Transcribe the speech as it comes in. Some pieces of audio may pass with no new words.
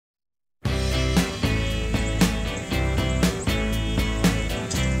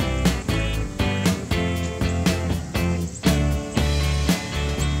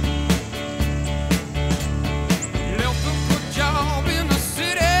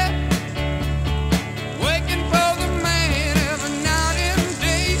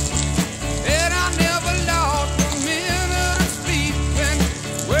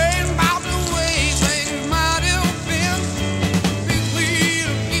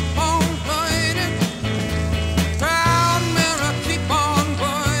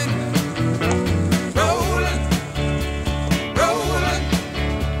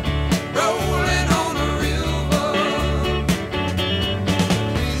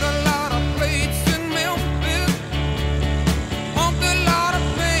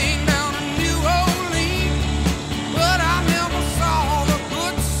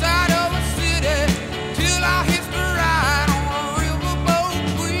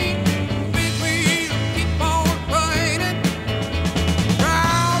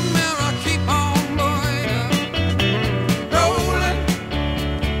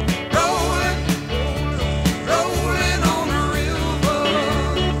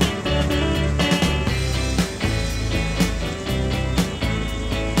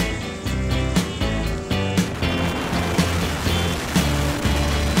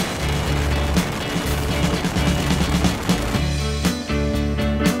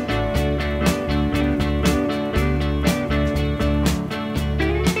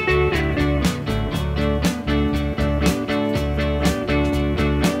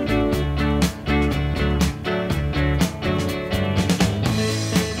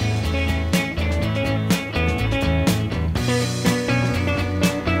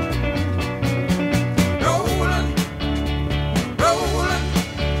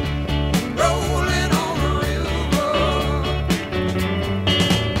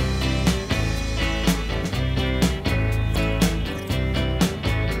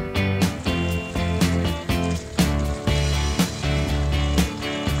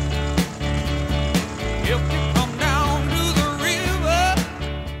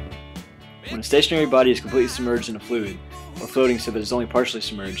When a stationary body is completely submerged in a fluid, or floating so that it is only partially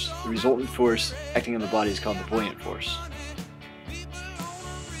submerged, the resultant force acting on the body is called the buoyant force.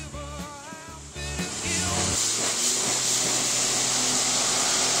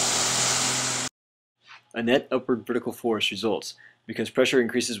 A net upward vertical force results because pressure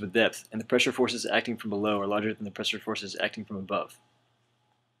increases with depth, and the pressure forces acting from below are larger than the pressure forces acting from above.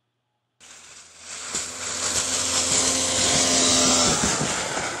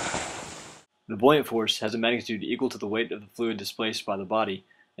 The buoyant force has a magnitude equal to the weight of the fluid displaced by the body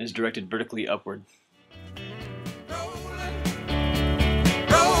and is directed vertically upward.